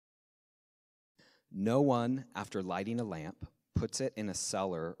No one, after lighting a lamp, puts it in a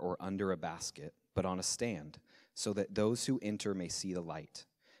cellar or under a basket, but on a stand, so that those who enter may see the light.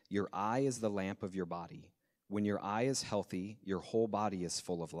 Your eye is the lamp of your body. When your eye is healthy, your whole body is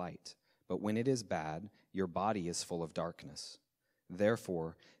full of light. But when it is bad, your body is full of darkness.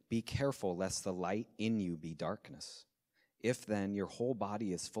 Therefore, be careful lest the light in you be darkness. If then your whole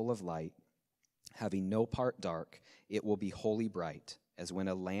body is full of light, having no part dark, it will be wholly bright, as when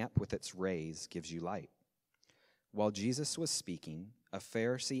a lamp with its rays gives you light. While Jesus was speaking, a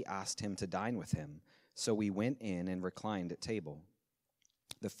Pharisee asked him to dine with him, so he went in and reclined at table.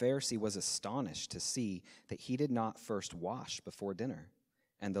 The Pharisee was astonished to see that he did not first wash before dinner.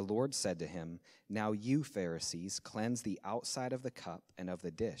 And the Lord said to him, "Now you, Pharisees, cleanse the outside of the cup and of the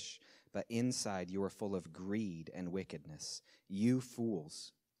dish, but inside you are full of greed and wickedness. You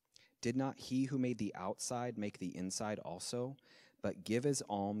fools! Did not he who made the outside make the inside also? But give as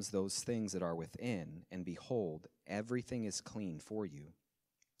alms those things that are within, and behold, everything is clean for you.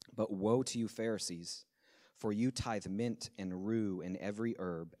 But woe to you, Pharisees, for you tithe mint and rue and every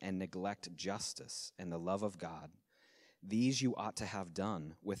herb, and neglect justice and the love of God. These you ought to have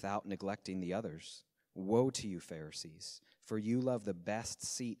done without neglecting the others. Woe to you, Pharisees, for you love the best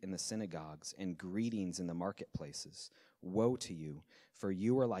seat in the synagogues and greetings in the marketplaces. Woe to you, for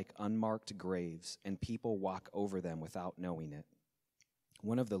you are like unmarked graves, and people walk over them without knowing it."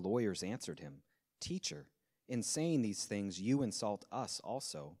 One of the lawyers answered him, "Teacher, in saying these things you insult us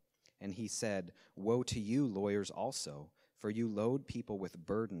also." And he said, "Woe to you, lawyers also, for you load people with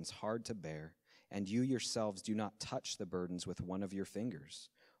burdens hard to bear, and you yourselves do not touch the burdens with one of your fingers.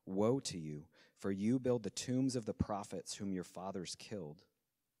 Woe to you, for you build the tombs of the prophets whom your fathers killed.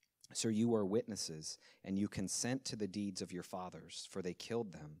 So you are witnesses, and you consent to the deeds of your fathers, for they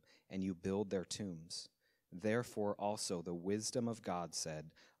killed them, and you build their tombs. Therefore also the wisdom of God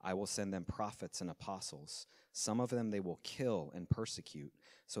said, I will send them prophets and apostles. Some of them they will kill and persecute,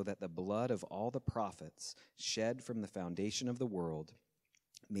 so that the blood of all the prophets shed from the foundation of the world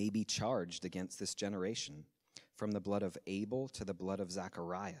may be charged against this generation, from the blood of Abel to the blood of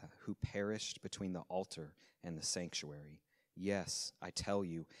Zechariah, who perished between the altar and the sanctuary. Yes, I tell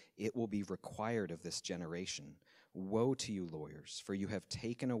you, it will be required of this generation. Woe to you, lawyers, for you have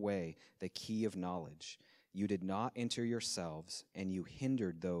taken away the key of knowledge. You did not enter yourselves, and you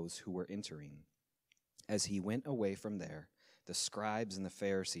hindered those who were entering." As he went away from there, the scribes and the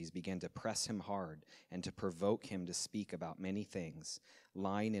Pharisees began to press him hard and to provoke him to speak about many things,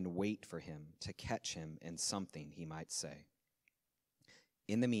 lying in wait for him to catch him in something he might say.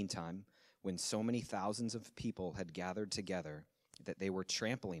 In the meantime, when so many thousands of people had gathered together that they were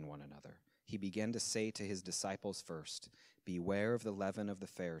trampling one another, he began to say to his disciples first, "Beware of the leaven of the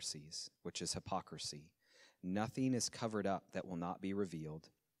Pharisees, which is hypocrisy. Nothing is covered up that will not be revealed,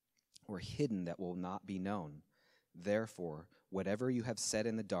 or hidden that will not be known. Therefore, whatever you have said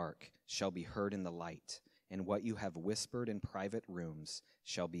in the dark shall be heard in the light, and what you have whispered in private rooms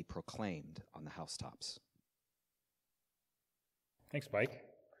shall be proclaimed on the housetops." Thanks, Mike.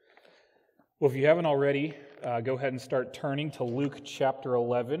 Well, if you haven't already, go ahead and start turning to Luke chapter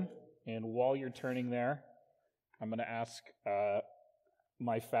 11. And while you're turning there, I'm going to ask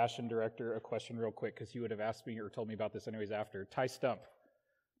my fashion director a question real quick, because he would have asked me or told me about this anyways after. Ty Stump,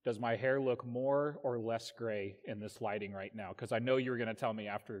 does my hair look more or less gray in this lighting right now? Because I know you were going to tell me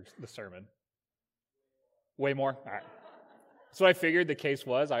after the sermon. Way more? All right. So I figured the case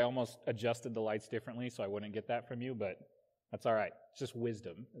was. I almost adjusted the lights differently so I wouldn't get that from you, but that's all right. It's just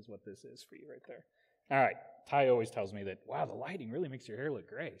wisdom is what this is for you right there. All right. Ty always tells me that, wow, the lighting really makes your hair look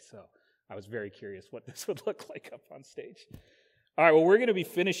gray. So I was very curious what this would look like up on stage. All right, well, we're going to be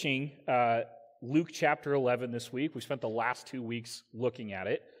finishing Luke chapter 11 this week. We spent the last 2 weeks looking at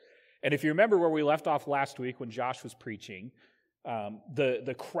it. And if you remember where we left off last week when Josh was preaching,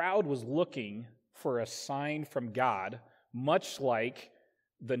 the crowd was looking for a sign from God, much like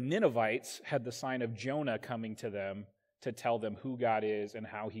the Ninevites had the sign of Jonah coming to them to tell them who God is and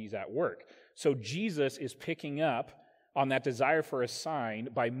how he's at work. So Jesus is picking up on that desire for a sign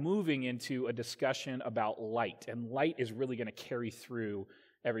by moving into a discussion about light. And light is really going to carry through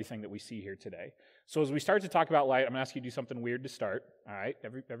everything that we see here today. So as we start to talk about light, I'm going to ask you to do something weird to start. All right,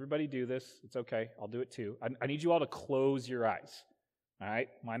 everybody do this. It's okay. I'll do it too. I need you all to close your eyes. All right,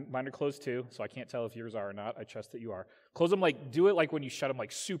 mine are closed too, so I can't tell if yours are or not. I trust that you are. Close them do it like when you shut them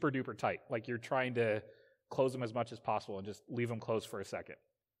like super duper tight, like you're trying to close them as much as possible and just leave them closed for a second.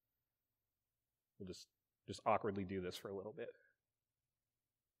 We'll just awkwardly do this for a little bit.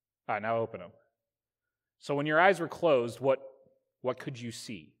 All right, now open them. So when your eyes were closed, what could you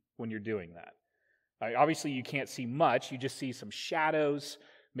see when you're doing that? Obviously, you can't see much. You just see some shadows.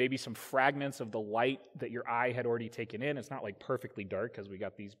 maybe some fragments of the light that your eye had already taken in. It's not like perfectly dark because we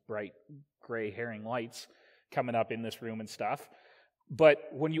got these bright gray herring lights coming up in this room and stuff. But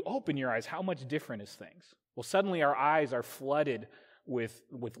when you open your eyes, how much different is things? Well, suddenly our eyes are flooded with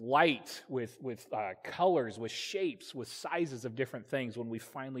light, with colors, with shapes, with sizes of different things when we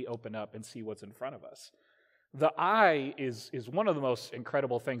finally open up and see what's in front of us. The eye is one of the most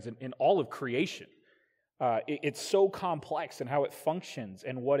incredible things in all of creation. It's so complex in how it functions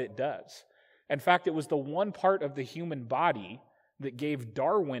and what it does. In fact, it was the one part of the human body that gave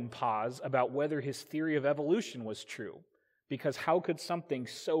Darwin pause about whether his theory of evolution was true. Because how could something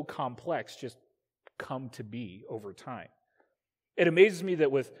so complex just come to be over time? It amazes me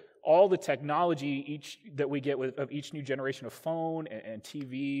that with all the technology that we get of each new generation of phone and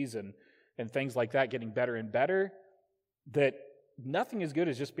TVs and things like that getting better and better, that nothing as good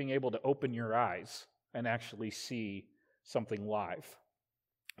as just being able to open your eyes and actually see something live.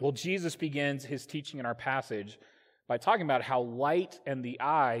 Well, Jesus begins his teaching in our passage by talking about how light and the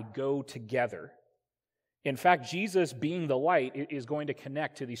eye go together. In fact, Jesus, being the light, is going to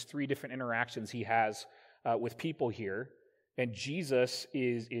connect to these three different interactions he has with people here. And Jesus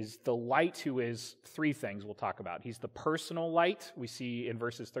is the light who is three things we'll talk about. He's the personal light, we see in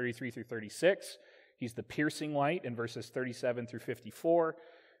verses 33 through 36. He's the piercing light in verses 37 through 54.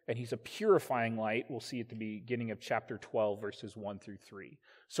 And he's a purifying light, we'll see at the beginning of chapter 12, verses 1 through 3.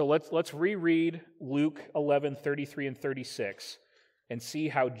 So let's reread Luke 11, 33 and 36, and see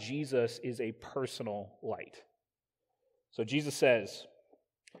how Jesus is a personal light. So Jesus says,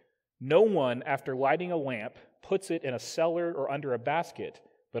 "No one, after lighting a lamp, puts it in a cellar or under a basket,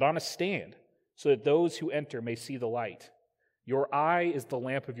 but on a stand, so that those who enter may see the light. Your eye is the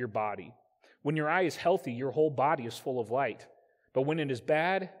lamp of your body. When your eye is healthy, your whole body is full of light. But when it is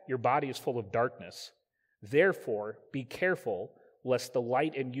bad, your body is full of darkness. Therefore, be careful, lest the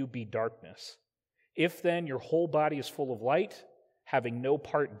light in you be darkness. If then your whole body is full of light, having no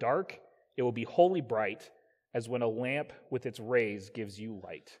part dark, it will be wholly bright, as when a lamp with its rays gives you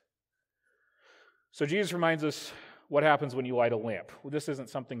light." So Jesus reminds us what happens when you light a lamp. Well, this isn't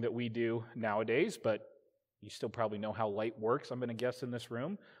something that we do nowadays, but you still probably know how light works, I'm going to guess, in this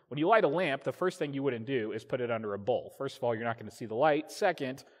room. When you light a lamp, the first thing you wouldn't do is put it under a bowl. First of all, you're not going to see the light.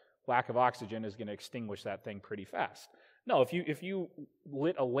 Second, lack of oxygen is going to extinguish that thing pretty fast. No, if you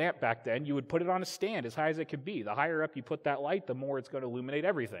lit a lamp back then, you would put it on a stand as high as it could be. The higher up you put that light, the more it's going to illuminate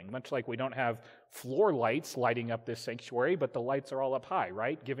everything. Much like we don't have floor lights lighting up this sanctuary, but the lights are all up high,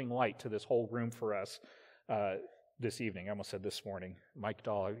 right? Giving light to this whole room for us this evening. I almost said this morning. Mike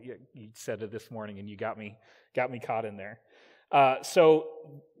Dahl, you said it this morning, and you got me caught in there.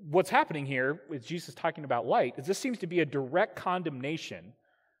 So what's happening here with Jesus talking about light is this seems to be a direct condemnation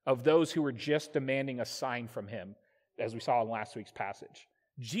of those who were just demanding a sign from him, as we saw in last week's passage.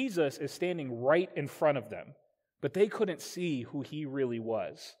 Jesus is standing right in front of them, but they couldn't see who he really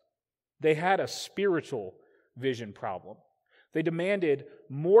was. They had a spiritual vision problem. They demanded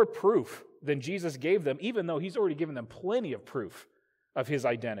more proof than Jesus gave them, even though he's already given them plenty of proof of his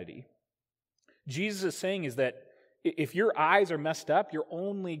identity. Jesus is saying is that if your eyes are messed up, you're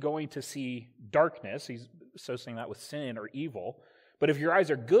only going to see darkness. He's associating that with sin or evil. But if your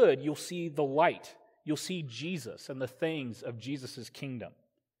eyes are good, you'll see the light. You'll see Jesus and the things of Jesus' kingdom.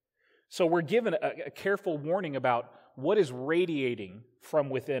 So we're given a careful warning about what is radiating from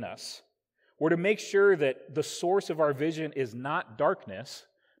within us. We're to make sure that the source of our vision is not darkness,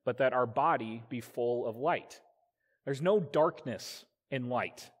 but that our body be full of light. There's no darkness in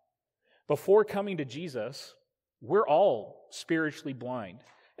light. Before coming to Jesus, we're all spiritually blind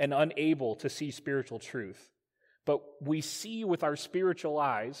and unable to see spiritual truth. But we see with our spiritual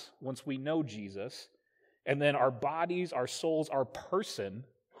eyes once we know Jesus, and then our bodies, our souls, our person,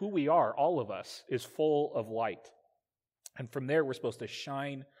 who we are, all of us, is full of light. And from there, we're supposed to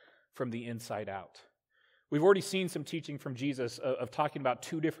shine from the inside out. We've already seen some teaching from Jesus of talking about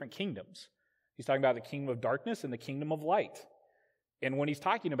two different kingdoms. He's talking about the kingdom of darkness and the kingdom of light. And when he's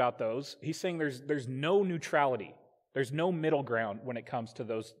talking about those, he's saying there's no neutrality. There's no middle ground when it comes to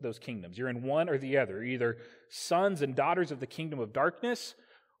those kingdoms. You're in one or the other. You're either sons and daughters of the kingdom of darkness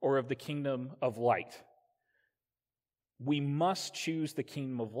or of the kingdom of light. We must choose the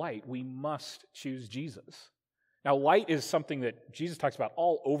kingdom of light. We must choose Jesus. Now, light is something that Jesus talks about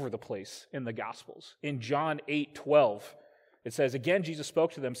all over the place in the Gospels. In John 8:12, it says, "Again, Jesus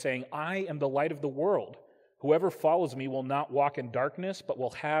spoke to them, saying, 'I am the light of the world. Whoever follows me will not walk in darkness, but will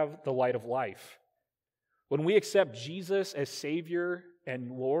have the light of life.'" When we accept Jesus as Savior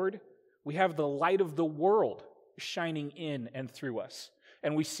and Lord, we have the light of the world shining in and through us,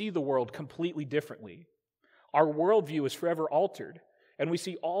 and we see the world completely differently. Our worldview is forever altered, and we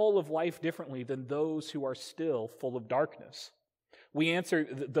see all of life differently than those who are still full of darkness. We answer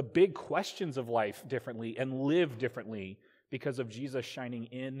the big questions of life differently and live differently because of Jesus shining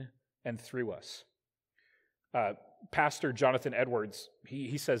in and through us. Pastor Jonathan Edwards,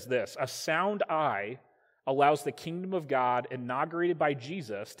 he says this: a sound eye allows the kingdom of God inaugurated by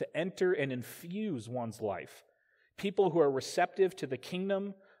Jesus to enter and infuse one's life. People who are receptive to the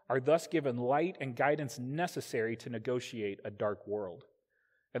kingdom are thus given light and guidance necessary to negotiate a dark world.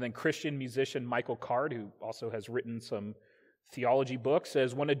 And then Christian musician Michael Card, who also has written some theology books,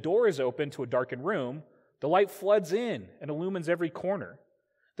 says, when a door is open to a darkened room, the light floods in and illumines every corner.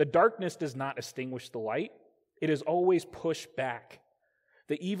 The darkness does not extinguish the light. It is always pushed back.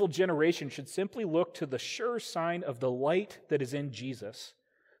 The evil generation should simply look to the sure sign of the light that is in Jesus.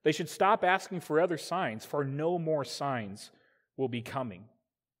 They should stop asking for other signs, for no more signs will be coming.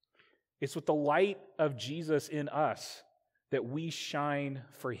 It's with the light of Jesus in us that we shine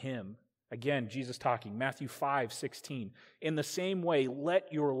for him. Again, Jesus talking, Matthew 5:16. In the same way,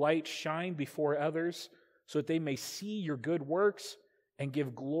 let your light shine before others so that they may see your good works and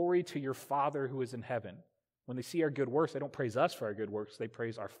give glory to your Father who is in heaven. When they see our good works, they don't praise us for our good works. They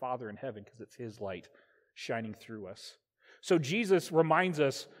praise our Father in heaven because it's his light shining through us. So Jesus reminds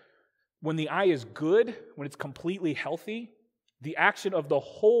us when the eye is good, when it's completely healthy, the action of the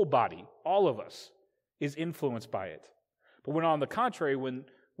whole body, all of us, is influenced by it. But when on the contrary, when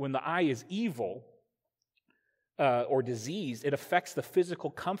the eye is evil or diseased, it affects the physical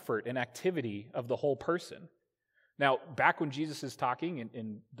comfort and activity of the whole person. Now, back when Jesus is talking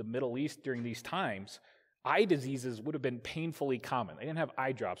in the Middle East during these times, eye diseases would have been painfully common. They didn't have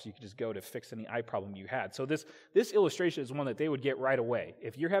eye drops you could just go to fix any eye problem you had. So this illustration is one that they would get right away.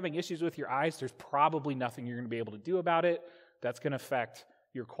 If you're having issues with your eyes, there's probably nothing you're going to be able to do about it. That's going to affect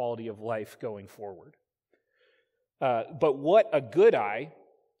your quality of life going forward. But what a good eye,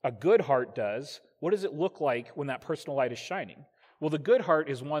 a good heart does, what does it look like when that personal light is shining? Well, the good heart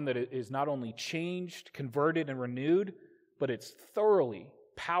is one that is not only changed, converted, and renewed, but it's thoroughly,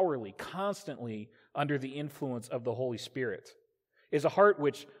 powerfully, constantly under the influence of the Holy Spirit. Is a heart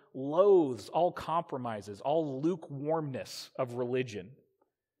which loathes all compromises, all lukewarmness of religion.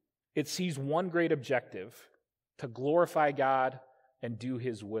 It sees one great objective, to glorify God and do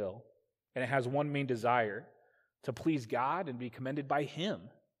his will. And it has one main desire, to please God and be commended by him.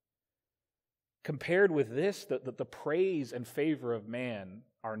 Compared with this, the praise and favor of man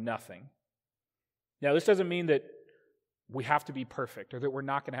are nothing. Now, this doesn't mean that we have to be perfect or that we're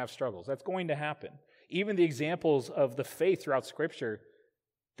not going to have struggles. That's going to happen. Even the examples of the faith throughout Scripture,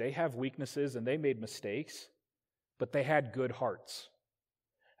 they have weaknesses and they made mistakes, but they had good hearts.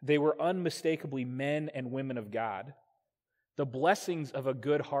 They were unmistakably men and women of God. The blessings of a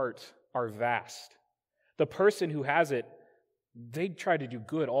good heart are vast. The person who has it, they try to do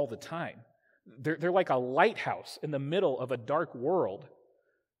good all the time. They're like a lighthouse in the middle of a dark world.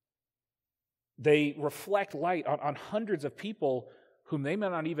 They reflect light on hundreds of people whom they may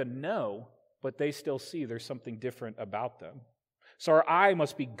not even know, but they still see there's something different about them. So our eye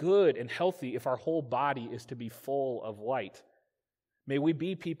must be good and healthy if our whole body is to be full of light. May we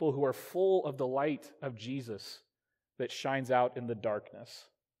be people who are full of the light of Jesus that shines out in the darkness.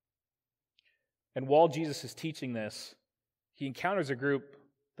 And while Jesus is teaching this, he encounters a group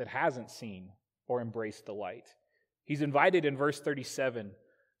that hasn't seen or embraced the light. He's invited in verse 37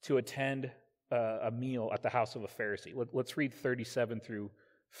 to attend a meal at the house of a Pharisee. Let's read 37 through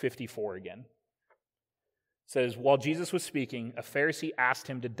 54 again. It says, while Jesus was speaking, a Pharisee asked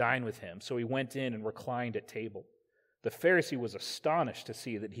him to dine with him, so he went in and reclined at table. The Pharisee was astonished to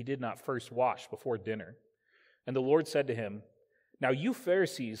see that he did not first wash before dinner. And the Lord said to him, now you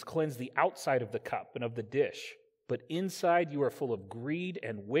Pharisees cleanse the outside of the cup and of the dish, but inside you are full of greed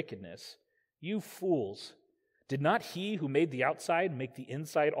and wickedness. You fools, did not he who made the outside make the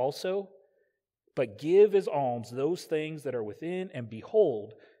inside also? But give as alms those things that are within, and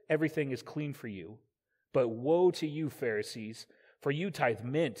behold, everything is clean for you. But woe to you, Pharisees, for you tithe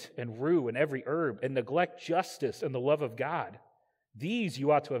mint and rue and every herb, and neglect justice and the love of God. These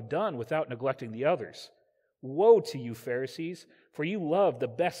you ought to have done without neglecting the others. Woe to you, Pharisees, for you love the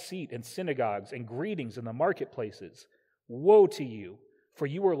best seat in synagogues and greetings in the marketplaces. Woe to you, for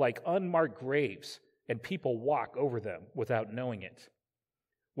you are like unmarked graves, and people walk over them without knowing it.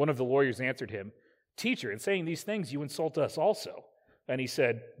 One of the lawyers answered him, Teacher, in saying these things you insult us also. And he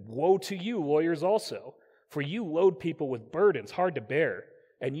said, Woe to you, lawyers also, for you load people with burdens hard to bear,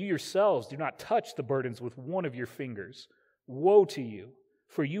 and you yourselves do not touch the burdens with one of your fingers. Woe to you,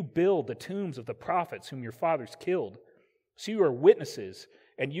 for you build the tombs of the prophets whom your fathers killed. So you are witnesses,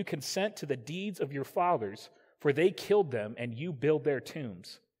 and you consent to the deeds of your fathers, For they killed them, and you build their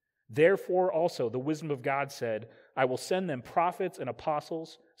tombs. Therefore also the wisdom of God said, I will send them prophets and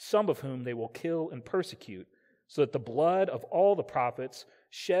apostles, some of whom they will kill and persecute, so that the blood of all the prophets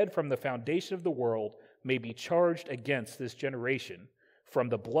shed from the foundation of the world may be charged against this generation, from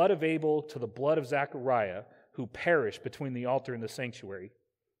the blood of Abel to the blood of Zechariah, who perished between the altar and the sanctuary.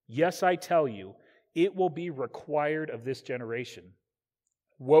 Yes, I tell you, it will be required of this generation.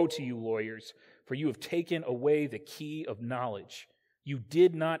 Woe to you, lawyers, for you have taken away the key of knowledge. You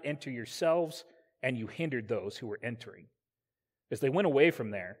did not enter yourselves, and you hindered those who were entering. As they went away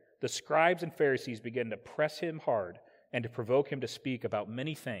from there, the scribes and Pharisees began to press him hard and to provoke him to speak about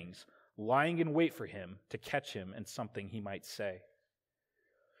many things, lying in wait for him to catch him in something he might say.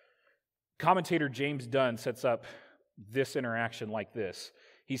 Commentator James Dunn sets up this interaction like this.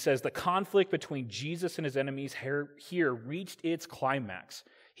 He says, the conflict between Jesus and his enemies here reached its climax.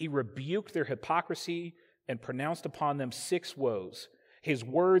 He rebuked their hypocrisy and pronounced upon them 6 woes. His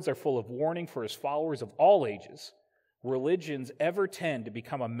words are full of warning for his followers of all ages. Religions ever tend to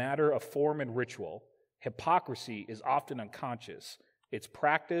become a matter of form and ritual. Hypocrisy is often unconscious. Its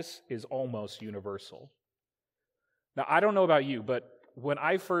practice is almost universal. Now, I don't know about you, but when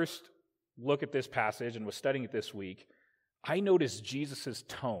I first looked at this passage and was studying it this week, I noticed Jesus'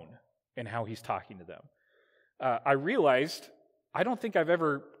 tone in how he's talking to them. I realized I don't think I've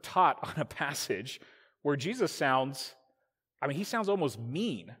ever taught on a passage where Jesus sounds almost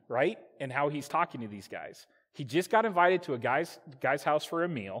mean, right? In how he's talking to these guys. He just got invited to a guy's house for a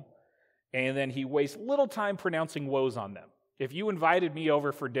meal, and then he wastes little time pronouncing woes on them. If you invited me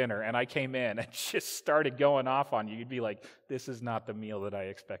over for dinner and I came in and just started going off on you, you'd be like, this is not the meal that I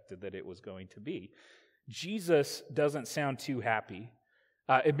expected that it was going to be. Jesus doesn't sound too happy.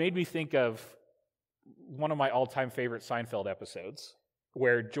 It made me think of one of my all-time favorite Seinfeld episodes,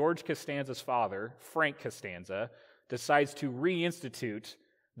 where George Costanza's father, Frank Costanza, decides to reinstitute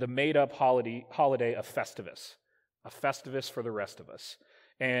the made-up holiday of Festivus, a Festivus for the rest of us.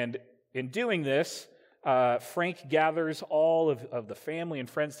 And in doing this, Frank gathers all of the family and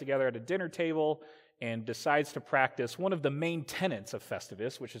friends together at a dinner table and decides to practice one of the main tenets of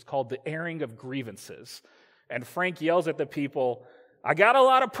Festivus, which is called the airing of grievances. And Frank yells at the people, I got a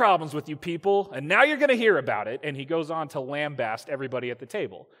lot of problems with you people, and now you're going to hear about it. And he goes on to lambaste everybody at the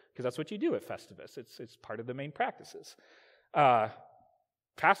table, because that's what you do at Festivus. It's part of the main practices.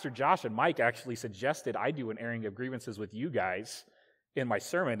 Pastor Josh and Mike actually suggested I do an airing of grievances with you guys in my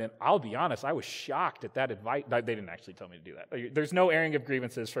sermon, and I'll be honest, I was shocked at that advice. They didn't actually tell me to do that. There's no airing of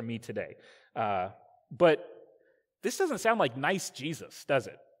grievances from me today. But this doesn't sound like nice Jesus, does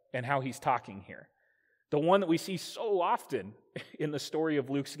it? And how he's talking here. The one that we see so often in the story of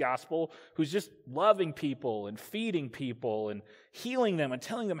Luke's gospel, who's just loving people and feeding people and healing them and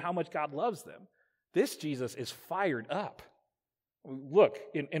telling them how much God loves them. This Jesus is fired up. Look,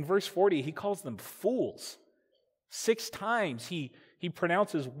 in verse 40, he calls them fools. 6 times he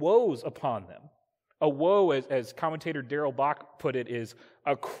pronounces woes upon them. A woe, as commentator Darrell Bach put it, is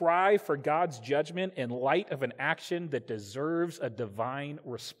a cry for God's judgment in light of an action that deserves a divine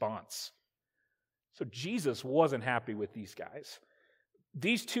response. So Jesus wasn't happy with these guys.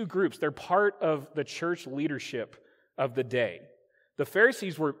 These 2 groups, they're part of the church leadership of the day. The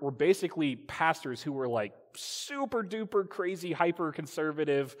Pharisees were basically pastors who were like super duper crazy, hyper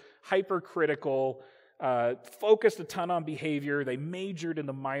conservative, hyper critical, focused a ton on behavior. They majored in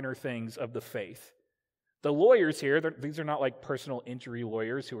the minor things of the faith. The lawyers here, these are not like personal injury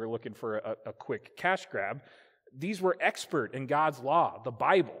lawyers who are looking for a quick cash grab. These were expert in God's law, the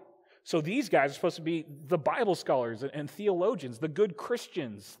Bible. So these guys are supposed to be the Bible scholars and theologians, the good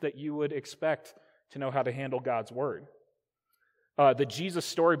Christians that you would expect to know how to handle God's word. The Jesus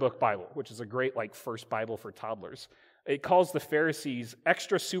Storybook Bible, which is a great first Bible for toddlers, it calls the Pharisees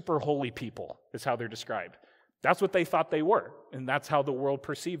extra super holy people, is how they're described. That's what they thought they were, and that's how the world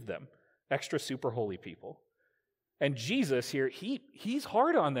perceived them, extra super holy people. And Jesus here, he's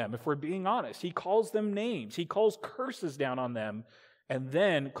hard on them, if we're being honest. He calls them names. He calls curses down on them, and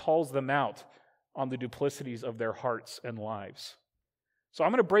then calls them out on the duplicities of their hearts and lives. So I'm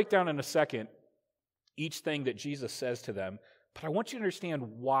going to break down in a second each thing that Jesus says to them, but I want you to understand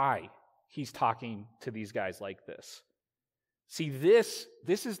why he's talking to these guys like this. See, this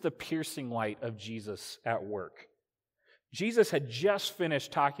is the piercing light of Jesus at work. Jesus had just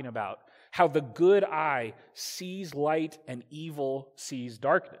finished talking about how the good eye sees light and evil sees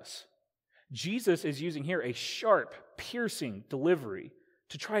darkness. Jesus is using here a sharp, piercing delivery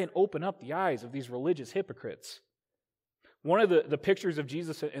to try and open up the eyes of these religious hypocrites. One of the pictures of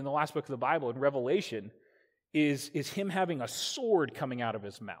Jesus in the last book of the Bible, in Revelation, is him having a sword coming out of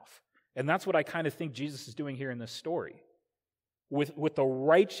his mouth. And that's what I kind of think Jesus is doing here in this story. With the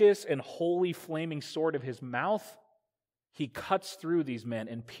righteous and holy flaming sword of his mouth, he cuts through these men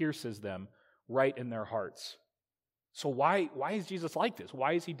and pierces them right in their hearts. So why is Jesus like this?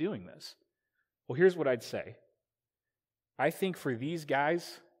 Why is he doing this? Well, here's what I'd say. I think for these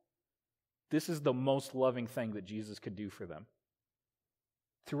guys, this is the most loving thing that Jesus could do for them.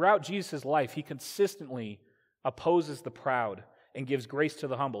 Throughout Jesus' life, he consistently opposes the proud and gives grace to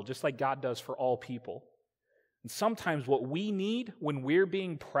the humble, just like God does for all people. And sometimes what we need when we're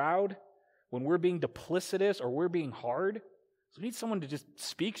being proud, when we're being duplicitous or we're being hard, is we need someone to just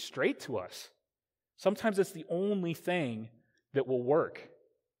speak straight to us. Sometimes it's the only thing that will work.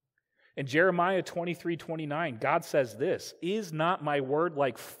 In Jeremiah 23:29, God says this, "Is not my word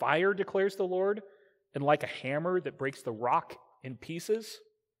like fire, declares the Lord, and like a hammer that breaks the rock in pieces?"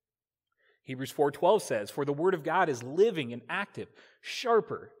 Hebrews 4:12 says, "For the word of God is living and active,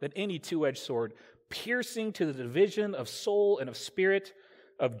 sharper than any two-edged sword, piercing to the division of soul and of spirit,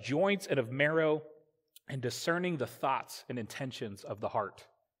 of joints and of marrow, and discerning the thoughts and intentions of the heart."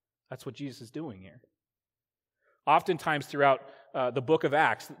 That's what Jesus is doing here. Oftentimes throughout the book of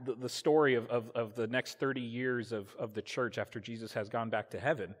Acts, the story of the next 30 years of the church after Jesus has gone back to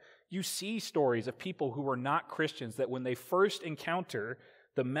heaven, you see stories of people who were not Christians that when they first encounter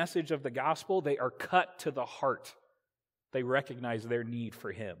the message of the gospel, they are cut to the heart. They recognize their need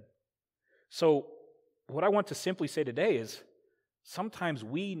for him. So what I want to simply say today is sometimes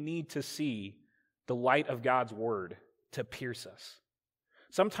we need to see the light of God's word to pierce us.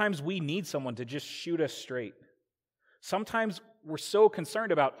 Sometimes we need someone to just shoot us straight. Sometimes we're so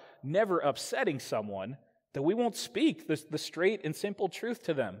concerned about never upsetting someone that we won't speak the straight and simple truth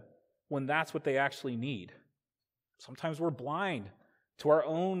to them when that's what they actually need. Sometimes we're blind to our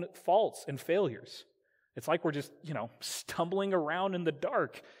own faults and failures. It's like we're just, stumbling around in the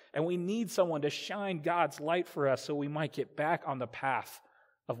dark, and we need someone to shine God's light for us so we might get back on the path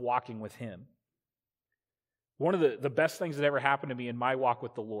of walking with him. One of the best things that ever happened to me in my walk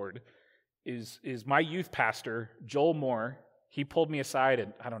with the Lord is my youth pastor, Joel Moore. He pulled me aside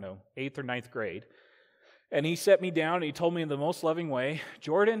in, 8th or 9th grade, and he set me down and he told me in the most loving way,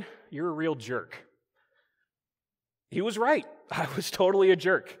 "Jordan, you're a real jerk." He was right. I was totally a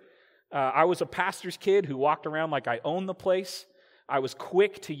jerk. I was a pastor's kid who walked around like I owned the place. I was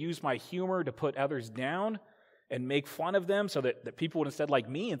quick to use my humor to put others down and make fun of them so that people would instead like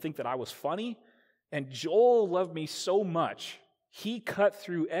me and think that I was funny. And Joel loved me so much, he cut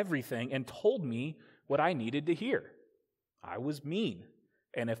through everything and told me what I needed to hear. I was mean.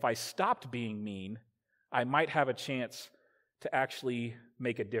 And if I stopped being mean, I might have a chance to actually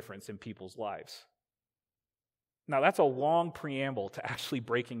make a difference in people's lives. Now, that's a long preamble to actually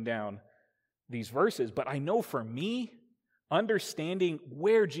breaking down these verses, but I know for me, understanding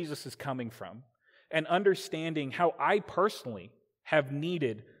where Jesus is coming from and understanding how I personally have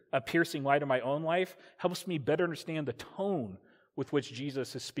needed a piercing light in my own life helps me better understand the tone with which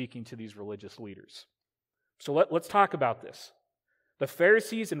Jesus is speaking to these religious leaders. So let's talk about this. The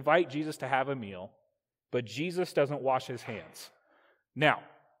Pharisees invite Jesus to have a meal, but Jesus doesn't wash his hands. Now,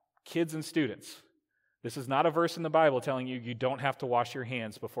 kids and students, this is not a verse in the Bible telling you don't have to wash your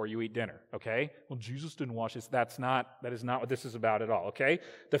hands before you eat dinner, okay? Well, Jesus didn't wash his. That is not what this is about at all, okay?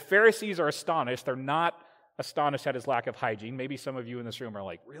 The Pharisees are astonished. They're not astonished at his lack of hygiene. Maybe some of you in this room are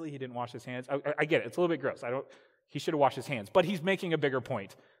like, really, he didn't wash his hands? I get it. It's a little bit gross. He should have washed his hands. But he's making a bigger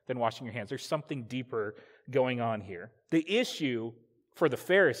point than washing your hands. There's something deeper going on here. The issue for the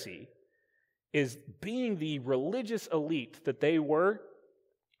Pharisee is being the religious elite that they were,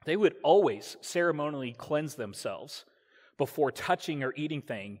 they would always ceremonially cleanse themselves before touching or eating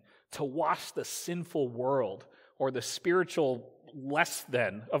thing to wash the sinful world or the spiritual less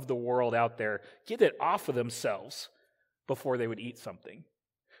than of the world out there, get it off of themselves before they would eat something.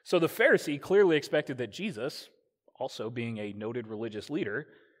 So the Pharisee clearly expected that Jesus, also being a noted religious leader,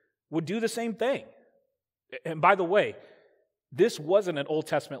 would do the same thing. And by the way, this wasn't an Old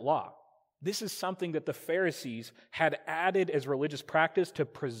Testament law. This is something that the Pharisees had added as religious practice to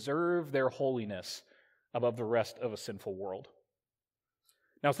preserve their holiness above the rest of a sinful world.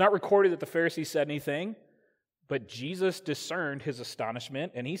 Now, it's not recorded that the Pharisees said anything, but Jesus discerned his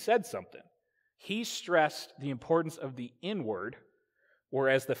astonishment and he said something. He stressed the importance of the inward,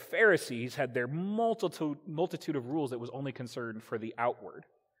 whereas the Pharisees had their multitude of rules that was only concerned for the outward.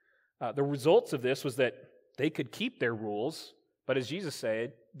 The results of this was that they could keep their rules, but as Jesus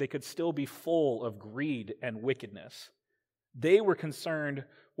said, they could still be full of greed and wickedness. They were concerned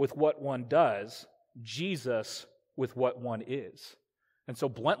with what one does, Jesus with what one is. And so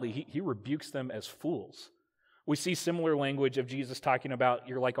bluntly, he rebukes them as fools, We see similar language of Jesus talking about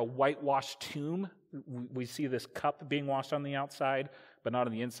you're like a whitewashed tomb. We see this cup being washed on the outside, but not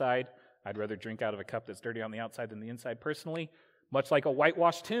on the inside. I'd rather drink out of a cup that's dirty on the outside than the inside personally. Much like a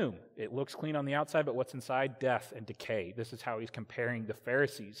whitewashed tomb. It looks clean on the outside, but what's inside? Death and decay. This is how he's comparing the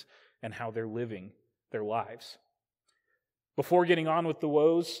Pharisees and how they're living their lives. Before getting on with the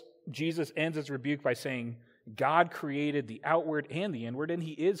woes, Jesus ends his rebuke by saying, God created the outward and the inward, and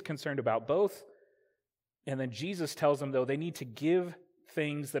he is concerned about both. And then Jesus tells them, though, they need to give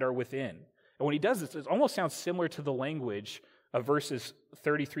things that are within. And when he does this, it almost sounds similar to the language of verses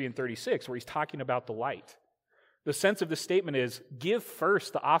 33 and 36, where he's talking about the light. The sense of the statement is, give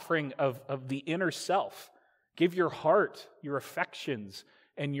first the offering of the inner self. Give your heart, your affections,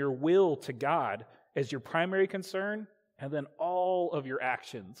 and your will to God as your primary concern, and then all of your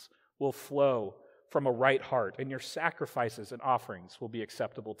actions will flow from a right heart, and your sacrifices and offerings will be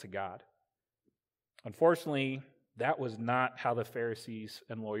acceptable to God. Unfortunately, that was not how the Pharisees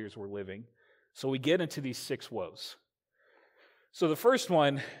and lawyers were living. So we get into these 6 woes. So the first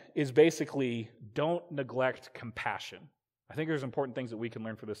one is basically, don't neglect compassion. I think there's important things that we can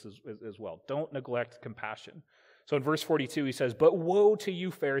learn from this as well. Don't neglect compassion. So in verse 42, he says, but woe to you,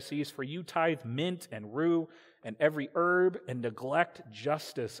 Pharisees, for you tithe mint and rue and every herb and neglect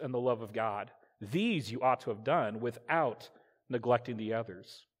justice and the love of God. These you ought to have done without neglecting the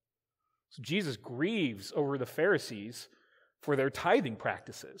others. So Jesus grieves over the Pharisees for their tithing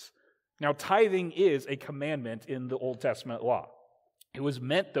practices. Now, tithing is a commandment in the Old Testament law. It was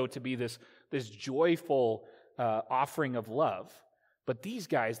meant, though, to be this joyful offering of love. But these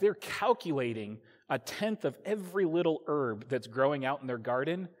guys, they're calculating 1/10 of every little herb that's growing out in their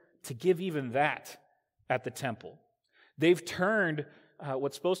garden to give even that at the temple. They've turned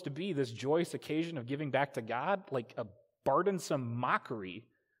what's supposed to be this joyous occasion of giving back to God like a burdensome mockery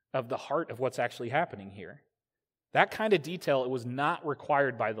of the heart of what's actually happening here. That kind of detail, it was not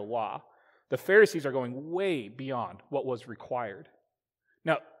required by the law. The Pharisees are going way beyond what was required.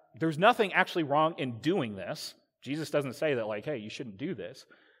 Now, there's nothing actually wrong in doing this. Jesus doesn't say that, like, hey, you shouldn't do this.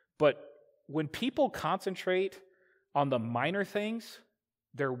 But when people concentrate on the minor things,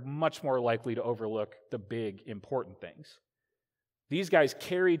 they're much more likely to overlook the big, important things. These guys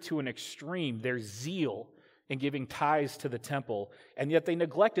carried to an extreme their zeal in giving tithes to the temple, and yet they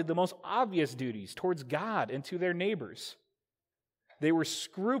neglected the most obvious duties towards God and to their neighbors. They were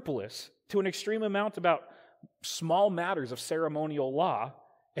scrupulous to an extreme amount about small matters of ceremonial law,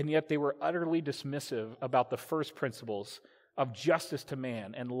 and yet they were utterly dismissive about the first principles of justice to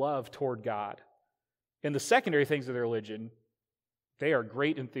man and love toward God. In the secondary things of their religion, they are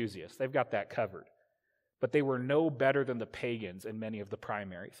great enthusiasts. They've got that covered. But they were no better than the pagans in many of the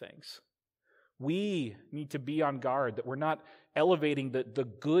primary things. We need to be on guard that we're not elevating the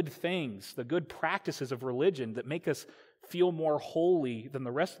good things, the good practices of religion that make us feel more holy than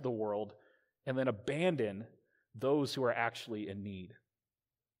the rest of the world, and then abandon those who are actually in need.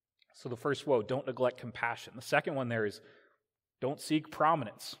 So the first woe, don't neglect compassion. The second one there is, don't seek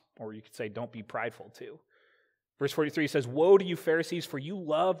prominence, or you could say don't be prideful too. Verse 43 says, woe to you, Pharisees, for you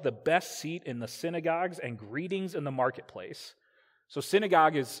love the best seat in the synagogues and greetings in the marketplace. So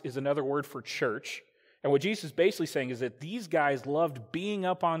synagogue is another word for church. And what Jesus is basically saying is that these guys loved being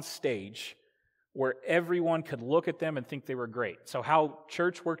up on stage where everyone could look at them and think they were great. So how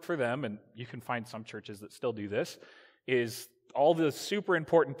church worked for them, and you can find some churches that still do this, is all the super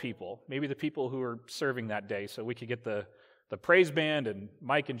important people, maybe the people who are serving that day, so we could get the praise band and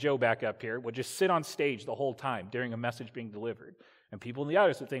Mike and Joe back up here, would just sit on stage the whole time during a message being delivered. And people in the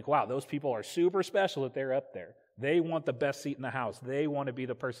audience would think, wow, those people are super special that they're up there. They want the best seat in the house. They want to be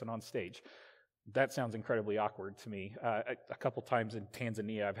the person on stage. That sounds incredibly awkward to me. A couple times in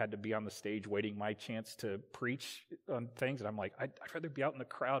Tanzania, I've had to be on the stage waiting my chance to preach on things, and I'm like, I'd rather be out in the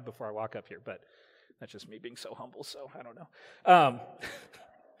crowd before I walk up here, but that's just me being so humble, so I don't know.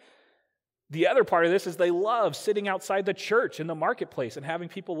 The other part of this is they love sitting outside the church in the marketplace and having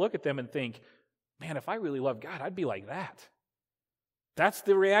people look at them and think, man, if I really love God, I'd be like that. That's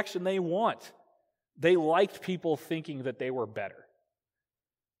the reaction they want. They liked people thinking that they were better.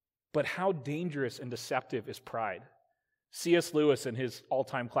 But how dangerous and deceptive is pride? C.S. Lewis, in his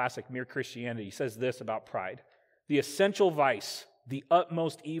all-time classic, Mere Christianity, says this about pride. The essential vice, the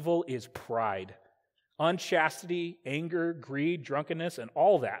utmost evil is pride. Unchastity, anger, greed, drunkenness, and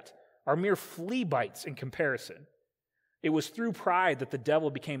all that are mere flea bites in comparison. It was through pride that the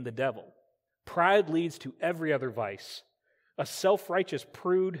devil became the devil. Pride leads to every other vice. A self-righteous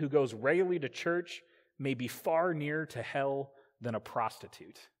prude who goes regularly to church may be far nearer to hell than a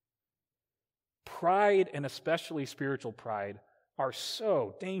prostitute. Pride, and especially spiritual pride, are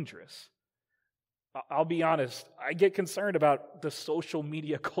so dangerous. I'll be honest, I get concerned about the social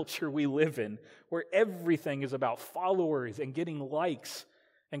media culture we live in, where everything is about followers and getting likes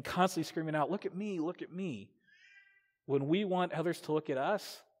and constantly screaming out, look at me, look at me. When we want others to look at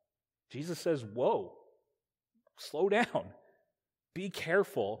us, Jesus says, whoa, slow down. Be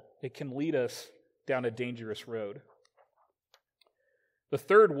careful. It can lead us down a dangerous road. The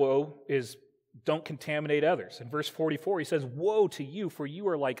third woe is don't contaminate others. In verse 44, he says, woe to you, for you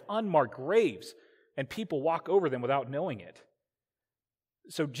are like unmarked graves, and people walk over them without knowing it.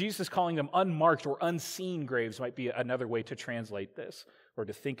 So Jesus calling them unmarked or unseen graves might be another way to translate this or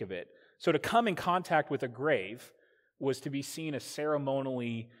to think of it. So to come in contact with a grave was to be seen as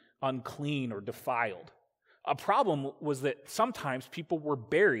ceremonially unclean or defiled. A problem was that sometimes people were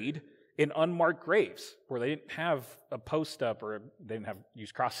buried in unmarked graves where they didn't have a post up, or they didn't have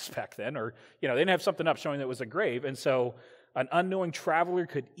used crosses back then, or they didn't have something up showing that it was a grave. And so an unknowing traveler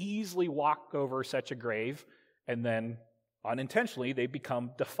could easily walk over such a grave, and then unintentionally they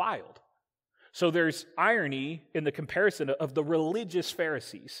become defiled. So there's irony in the comparison of the religious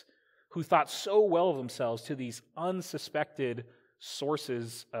Pharisees who thought so well of themselves to these unsuspected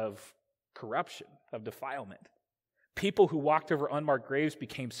sources of corruption, of defilement. People who walked over unmarked graves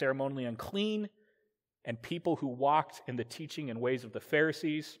became ceremonially unclean, and people who walked in the teaching and ways of the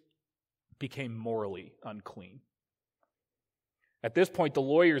Pharisees became morally unclean. At this point, the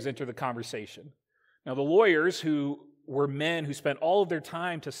lawyers enter the conversation. Now, the lawyers, who were men who spent all of their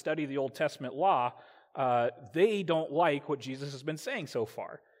time to study the Old Testament law, they don't like what Jesus has been saying so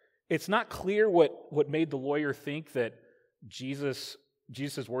far. It's not clear what made the lawyer think that Jesus'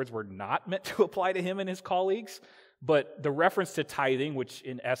 words were not meant to apply to him and his colleagues, but the reference to tithing, which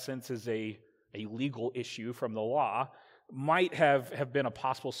in essence is a legal issue from the law, might have been a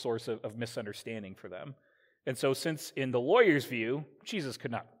possible source of misunderstanding for them. And so since in the lawyer's view, Jesus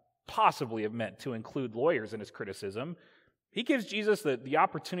could not possibly have meant to include lawyers in his criticism, he gives Jesus the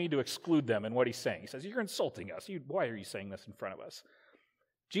opportunity to exclude them in what he's saying. He says, you're insulting us. Why are you saying this in front of us?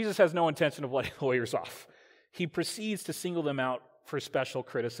 Jesus has no intention of letting lawyers off. He proceeds to single them out for special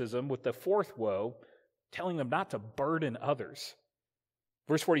criticism with the fourth woe, telling them not to burden others.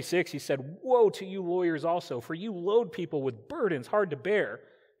 Verse 46, he said, woe to you lawyers also, for you load people with burdens hard to bear,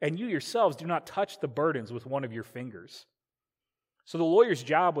 and you yourselves do not touch the burdens with one of your fingers. So the lawyer's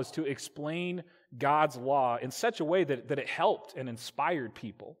job was to explain God's law in such a way that it helped and inspired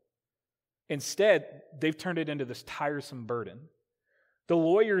people. Instead, they've turned it into this tiresome burden. The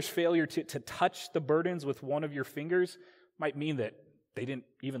lawyer's failure to touch the burdens with one of your fingers might mean that they didn't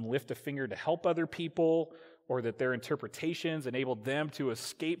even lift a finger to help other people, or that their interpretations enabled them to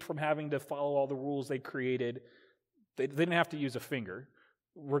escape from having to follow all the rules they created. They didn't have to use a finger.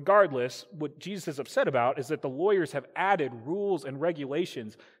 Regardless, what Jesus is upset about is that the lawyers have added rules and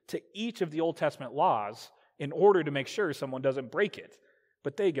regulations to each of the Old Testament laws in order to make sure someone doesn't break it.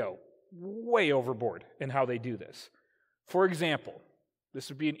 But they go way overboard in how they do this. For example, this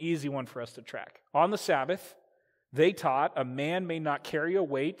would be an easy one for us to track. On the Sabbath, they taught a man may not carry a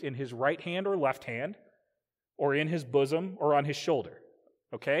weight in his right hand or left hand, or in his bosom or on his shoulder.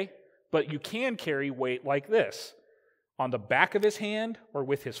 Okay? But you can carry weight like this: on the back of his hand, or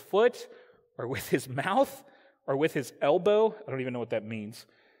with his foot, or with his mouth, or with his elbow. I don't even know what that means.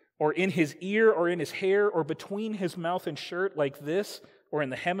 Or in his ear, or in his hair, or between his mouth and shirt like this, or in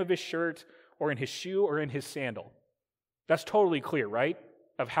the hem of his shirt, or in his shoe, or in his sandal. That's totally clear, right?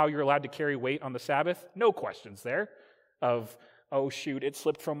 Of how you're allowed to carry weight on the Sabbath. No questions there of, oh shoot, it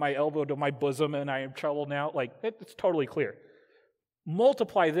slipped from my elbow to my bosom and I am in trouble now. Like, it's totally clear.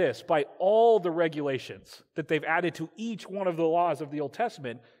 Multiply this by all the regulations that they've added to each one of the laws of the Old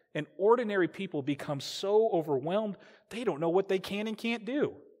Testament, and ordinary people become so overwhelmed they don't know what they can and can't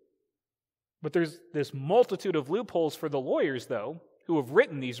do. But there's this multitude of loopholes for the lawyers, though, who have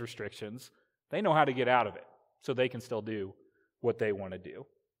written these restrictions. They know how to get out of it, so they can still do what they want to do.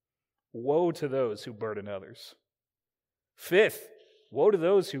 Woe to those who burden others. Fifth, woe to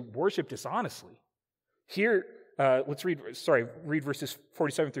those who worship dishonestly. Here, let's read verses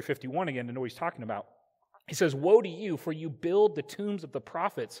 47 through 51 again to know what he's talking about. He says, woe to you, for you build the tombs of the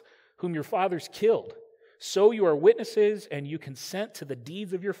prophets whom your fathers killed. So you are witnesses, and you consent to the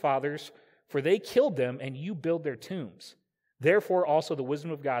deeds of your fathers, for they killed them, and you build their tombs. Therefore also the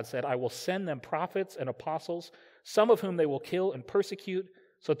wisdom of God said, I will send them prophets and apostles, some of whom they will kill and persecute,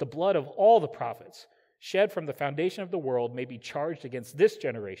 so that the blood of all the prophets shed from the foundation of the world may be charged against this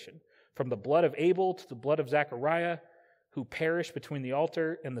generation, from the blood of Abel to the blood of Zechariah, who perished between the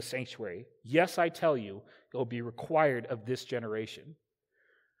altar and the sanctuary. Yes, I tell you, it will be required of this generation.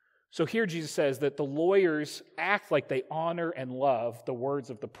 So here Jesus says that the lawyers act like they honor and love the words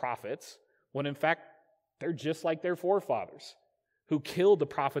of the prophets, when in fact they're just like their forefathers who killed the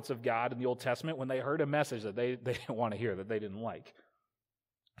prophets of God in the Old Testament when they heard a message that they didn't want to hear, that they didn't like.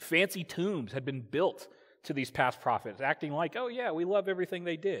 Fancy tombs had been built to these past prophets, acting like, oh yeah, we love everything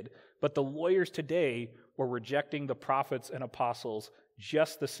they did. But the lawyers today were rejecting the prophets and apostles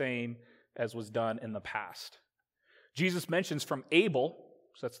just the same as was done in the past. Jesus mentions from Abel,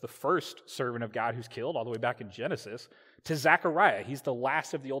 so that's the first servant of God who's killed all the way back in Genesis, to Zechariah. He's the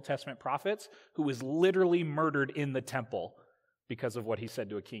last of the Old Testament prophets who was literally murdered in the temple because of what he said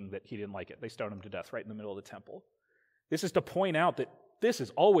to a king that he didn't like it. They stoned him to death right in the middle of the temple. This is to point out that this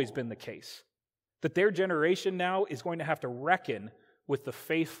has always been the case, that their generation now is going to have to reckon with the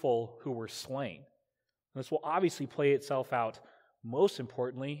faithful who were slain. And this will obviously play itself out, most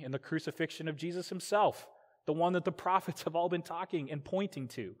importantly, in the crucifixion of Jesus himself, the one that the prophets have all been talking and pointing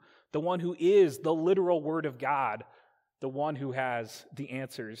to, the one who is the literal Word of God, the one who has the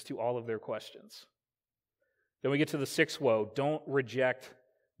answers to all of their questions. Then we get to the sixth woe: don't reject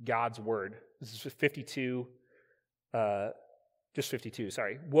God's Word. This is 52, just 52,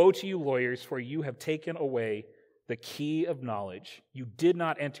 sorry. Woe to you, lawyers, for you have taken away the key of knowledge. You did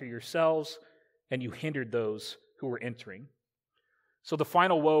not enter yourselves, and you hindered those who were entering. So the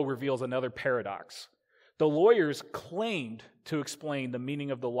final woe reveals another paradox. The lawyers claimed to explain the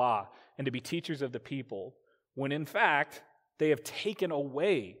meaning of the law and to be teachers of the people, when in fact they have taken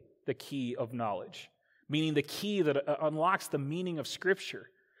away the key of knowledge, meaning the key that unlocks the meaning of Scripture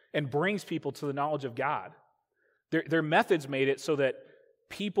and brings people to the knowledge of God. Their methods made it so that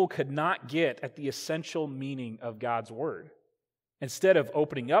people could not get at the essential meaning of God's Word. Instead of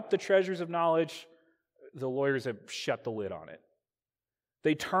opening up the treasures of knowledge, the lawyers have shut the lid on it.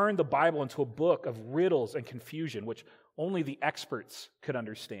 They turned the Bible into a book of riddles and confusion, which only the experts could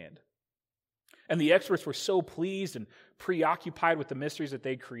understand. And the experts were so pleased and preoccupied with the mysteries that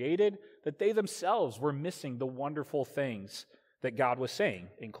they created that they themselves were missing the wonderful things that God was saying,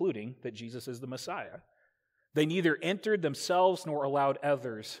 including that Jesus is the Messiah. They neither entered themselves nor allowed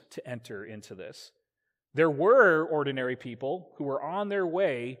others to enter into this. There were ordinary people who were on their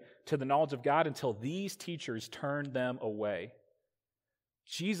way to the knowledge of God until these teachers turned them away.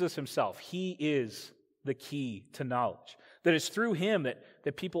 Jesus himself, he is the key to knowledge. That it's through him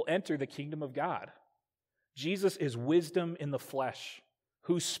that people enter the kingdom of God. Jesus is wisdom in the flesh,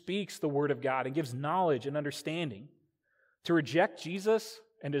 who speaks the word of God and gives knowledge and understanding. To reject Jesus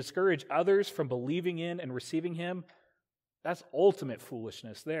and to discourage others from believing in and receiving him, that's ultimate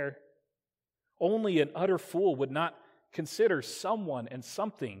foolishness there. Only an utter fool would not consider someone and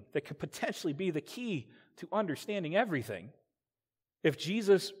something that could potentially be the key to understanding everything. If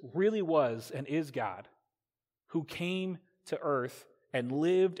Jesus really was and is God, who came to earth and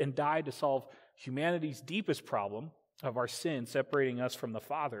lived and died to solve humanity's deepest problem of our sin separating us from the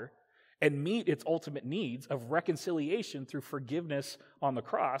Father, and meet its ultimate needs of reconciliation through forgiveness on the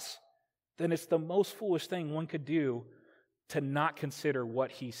cross, then it's the most foolish thing one could do to not consider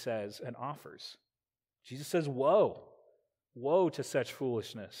what he says and offers. Jesus says, woe, woe to such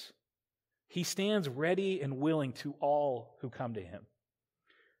foolishness. He stands ready and willing to all who come to him.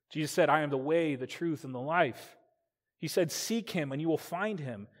 Jesus said, I am the way, the truth, and the life. He said, seek him and you will find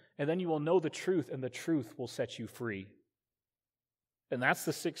him, and then you will know the truth, and the truth will set you free. And that's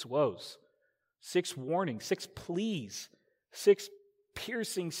the 6 woes, 6 warnings, 6 pleas, 6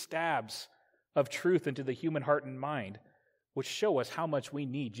 piercing stabs of truth into the human heart and mind, which show us how much we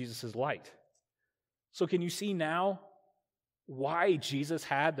need Jesus' light. So can you see now why Jesus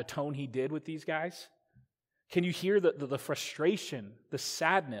had the tone he did with these guys? Can you hear the frustration, the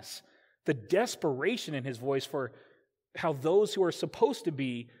sadness, the desperation in his voice for how those who are supposed to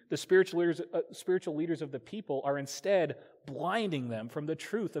be the spiritual leaders of the people are instead blinding them from the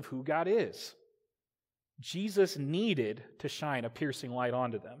truth of who God is? Jesus needed to shine a piercing light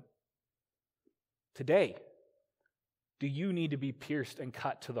onto them. Today, do you need to be pierced and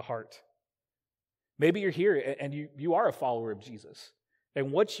cut to the heart? Maybe you're here and you are a follower of Jesus.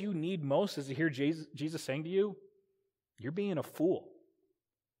 And what you need most is to hear Jesus saying to you, you're being a fool.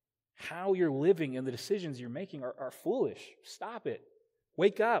 How you're living and the decisions you're making are foolish. Stop it.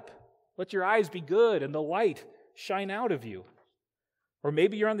 Wake up. Let your eyes be good and the light shine out of you. Or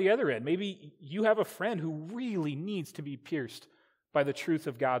maybe you're on the other end. Maybe you have a friend who really needs to be pierced by the truth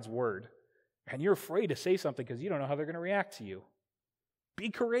of God's word. And you're afraid to say something because you don't know how they're going to react to you. Be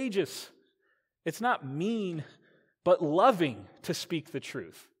courageous. It's not mean, but loving to speak the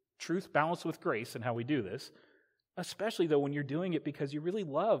truth. Truth balanced with grace in how we do this. Especially, though, when you're doing it because you really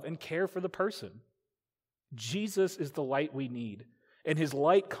love and care for the person. Jesus is the light we need. And his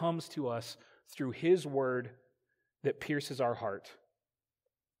light comes to us through his word that pierces our heart.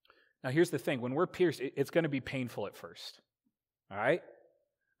 Now, here's the thing. When we're pierced, it's going to be painful at first, all right?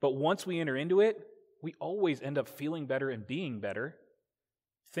 But once we enter into it, we always end up feeling better and being better.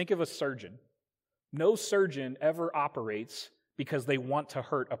 Think of a surgeon. No surgeon ever operates because they want to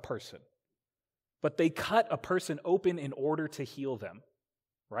hurt a person, but they cut a person open in order to heal them,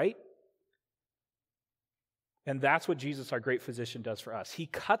 right? And that's what Jesus, our great physician, does for us. He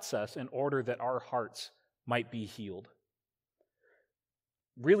cuts us in order that our hearts might be healed.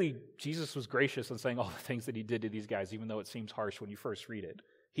 Really, Jesus was gracious in saying all the things that he did to these guys, even though it seems harsh when you first read it.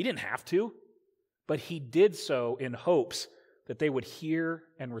 He didn't have to, but he did so in hopes that they would hear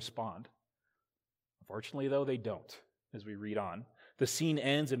and respond. Unfortunately, though, they don't, as we read on. The scene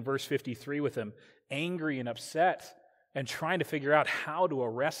ends in verse 53 with them angry and upset and trying to figure out how to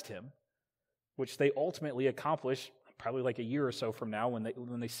arrest him, which they ultimately accomplish probably like a year or so from now when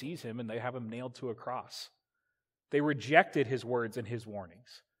they seize him and they have him nailed to a cross. They rejected his words and his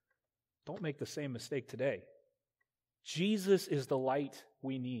warnings. Don't make the same mistake today. Jesus is the light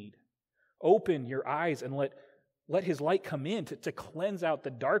we need. Open your eyes and let his light come in to cleanse out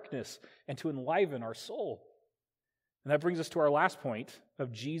the darkness and to enliven our soul. And that brings us to our last point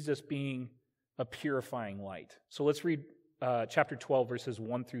of Jesus being a purifying light. So let's read chapter 12, verses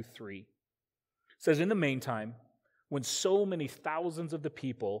 1 through 3. It says, in the meantime, when so many thousands of the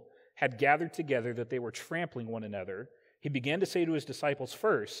people had gathered together that they were trampling one another, he began to say to his disciples,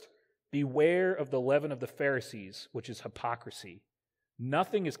 first, beware of the leaven of the Pharisees, which is hypocrisy.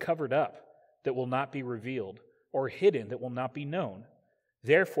 Nothing is covered up that will not be revealed, or hidden that will not be known.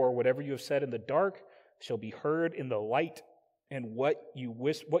 Therefore, whatever you have said in the dark shall be heard in the light, and what you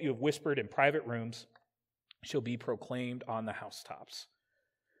have whispered in private rooms shall be proclaimed on the housetops.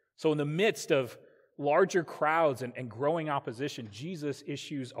 So in the midst of larger crowds and growing opposition, Jesus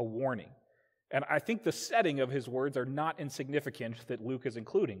issues a warning. And I think the setting of his words are not insignificant that Luke is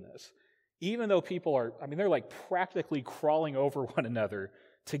including this. Even though people they're like practically crawling over one another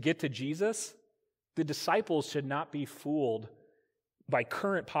to get to Jesus, the disciples should not be fooled by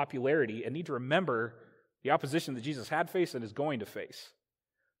current popularity and need to remember the opposition that Jesus had faced and is going to face.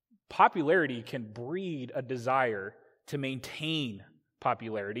 Popularity can breed a desire to maintain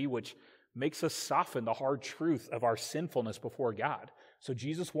popularity, which makes us soften the hard truth of our sinfulness before God. So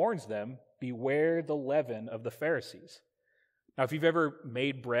Jesus warns them, beware the leaven of the Pharisees. Now, if you've ever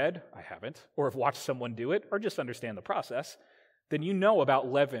made bread, I haven't, or have watched someone do it, or just understand the process, then you know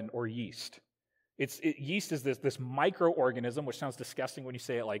about leaven or yeast. Yeast is this microorganism, which sounds disgusting when you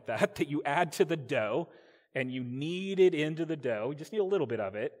say it like that you add to the dough, and you knead it into the dough. You just need a little bit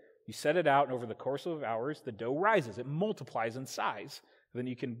of it. You set it out, and over the course of hours, the dough rises. It multiplies in size. Then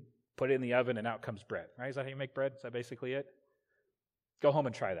you can put it in the oven, and out comes bread. Right? Is that how you make bread? Is that basically it? Go home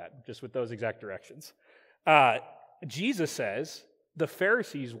and try that, just with those exact directions. Jesus says the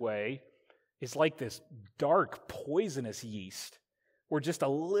Pharisees' way is like this dark, poisonous yeast, where just a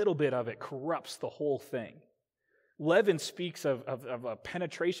little bit of it corrupts the whole thing. Leaven speaks of a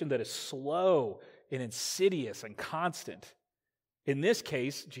penetration that is slow and insidious and constant. In this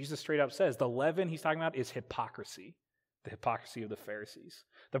case, Jesus straight up says the leaven he's talking about is hypocrisy, the hypocrisy of the Pharisees.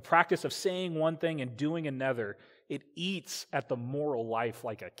 The practice of saying one thing and doing another, it eats at the moral life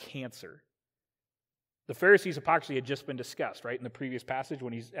like a cancer. The Pharisees' hypocrisy had just been discussed, right, in the previous passage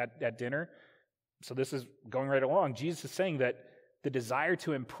when he's at dinner. So this is going right along. Jesus is saying that the desire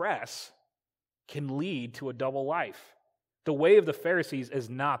to impress can lead to a double life. The way of the Pharisees is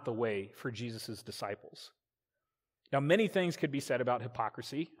not the way for Jesus' disciples. Now, many things could be said about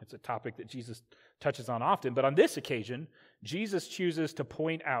hypocrisy. It's a topic that Jesus touches on often. But on this occasion, Jesus chooses to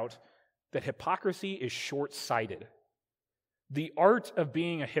point out that hypocrisy is short-sighted. The art of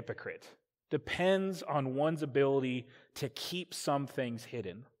being a hypocrite depends on one's ability to keep some things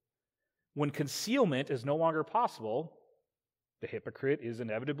hidden. When concealment is no longer possible, the hypocrite is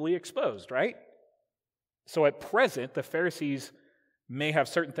inevitably exposed, right? So at present, the Pharisees may have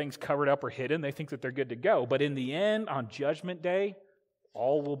certain things covered up or hidden. They think that they're good to go. But in the end, on Judgment Day,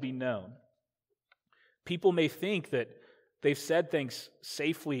 all will be known. People may think that they've said things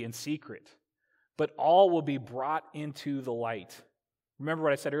safely in secret, but all will be brought into the light. Remember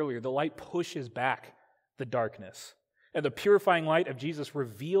what I said earlier, the light pushes back the darkness. And the purifying light of Jesus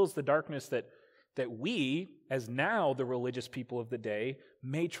reveals the darkness that we, as now the religious people of the day,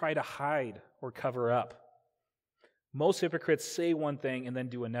 may try to hide or cover up. Most hypocrites say one thing and then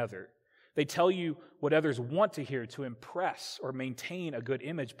do another. They tell you what others want to hear to impress or maintain a good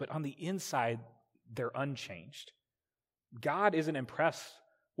image, but on the inside, they're unchanged. God isn't impressed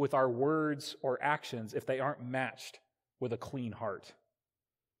with our words or actions if they aren't matched with a clean heart.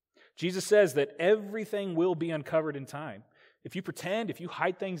 Jesus says that everything will be uncovered in time. If you pretend, if you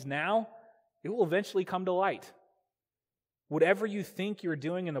hide things now, it will eventually come to light. Whatever you think you're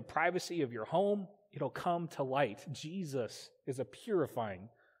doing in the privacy of your home, it'll come to light. Jesus is a purifying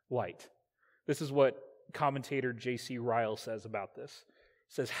light. This is what commentator J.C. Ryle says about this.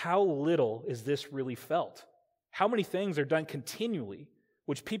 He says, how little is this really felt? How many things are done continually,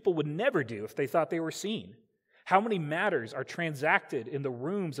 which people would never do if they thought they were seen? How many matters are transacted in the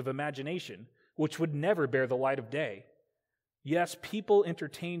rooms of imagination, which would never bear the light of day? Yes, people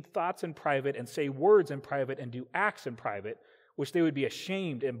entertain thoughts in private and say words in private and do acts in private, which they would be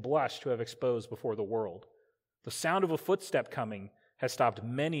ashamed and blush to have exposed before the world. The sound of a footstep coming has stopped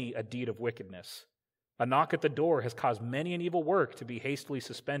many a deed of wickedness. A knock at the door has caused many an evil work to be hastily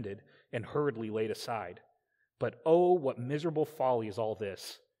suspended and hurriedly laid aside. But oh, what miserable folly is all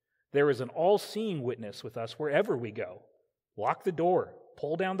this! There is an all-seeing witness with us wherever we go. Lock the door,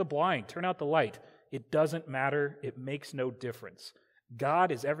 pull down the blind, turn out the light. It doesn't matter. It makes no difference.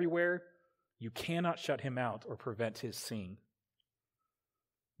 God is everywhere. You cannot shut him out or prevent his seeing.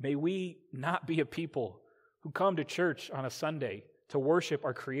 May we not be a people who come to church on a Sunday to worship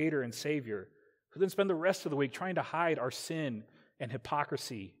our Creator and Savior, who then spend the rest of the week trying to hide our sin and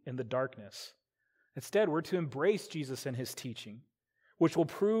hypocrisy in the darkness. Instead, we're to embrace Jesus and his teaching, which will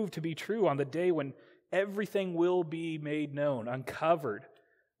prove to be true on the day when everything will be made known, uncovered,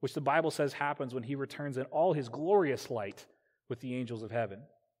 which the Bible says happens when he returns in all his glorious light with the angels of heaven.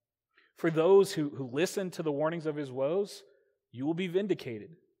 For those who listen to the warnings of his woes, you will be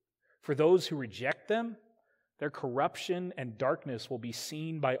vindicated. For those who reject them, their corruption and darkness will be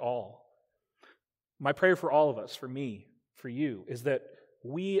seen by all. My prayer for all of us, for me, for you, is that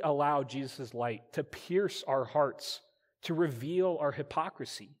we allow Jesus' light to pierce our hearts, to reveal our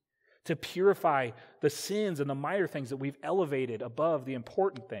hypocrisy, to purify the sins and the minor things that we've elevated above the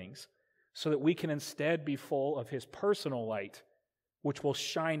important things, so that we can instead be full of his personal light, which will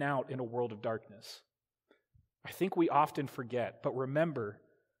shine out in a world of darkness. I think we often forget, but remember,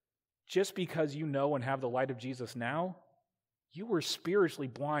 just because you know and have the light of Jesus now, you were spiritually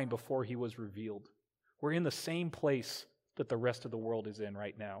blind before he was revealed. We're in the same place that the rest of the world is in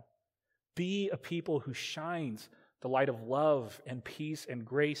right now. Be a people who shines the light of love and peace and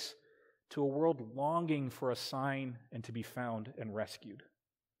grace to a world longing for a sign and to be found and rescued.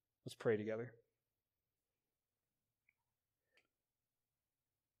 Let's pray together.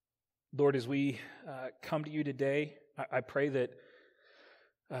 Lord, as we come to you today, I pray that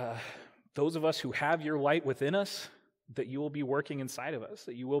those of us who have your light within us, that you will be working inside of us,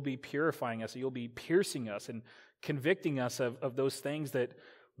 that you will be purifying us, that you'll be piercing us and convicting us of those things that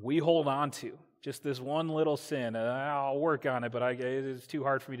we hold on to. Just this one little sin. I'll work on it, but it's too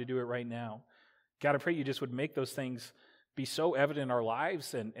hard for me to do it right now. God, I pray you just would make those things be so evident in our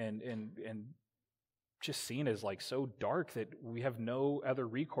lives and just seen as like so dark that we have no other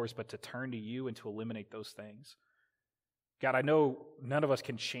recourse but to turn to you and to eliminate those things. God, I know none of us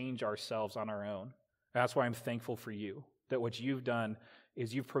can change ourselves on our own. That's why I'm thankful for you, that what you've done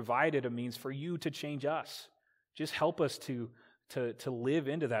is you've provided a means for you to change us. Just help us to live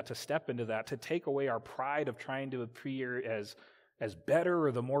into that, to step into that, to take away our pride of trying to appear as better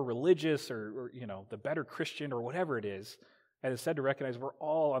or the more religious or the better Christian or whatever it is, and instead to recognize we're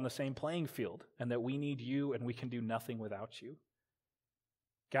all on the same playing field and that we need you and we can do nothing without you.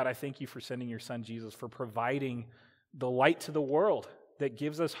 God, I thank you for sending your son Jesus, for providing the light to the world that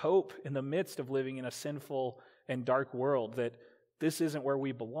gives us hope in the midst of living in a sinful and dark world, that this isn't where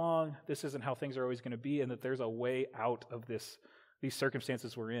we belong, this isn't how things are always going to be, and that there's a way out of these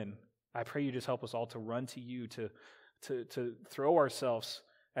circumstances we're in. I pray you just help us all to run to you, to throw ourselves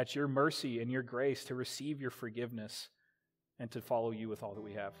at your mercy and your grace, to receive your forgiveness, and to follow you with all that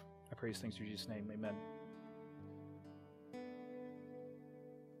we have. I pray these things in Jesus' name. Amen.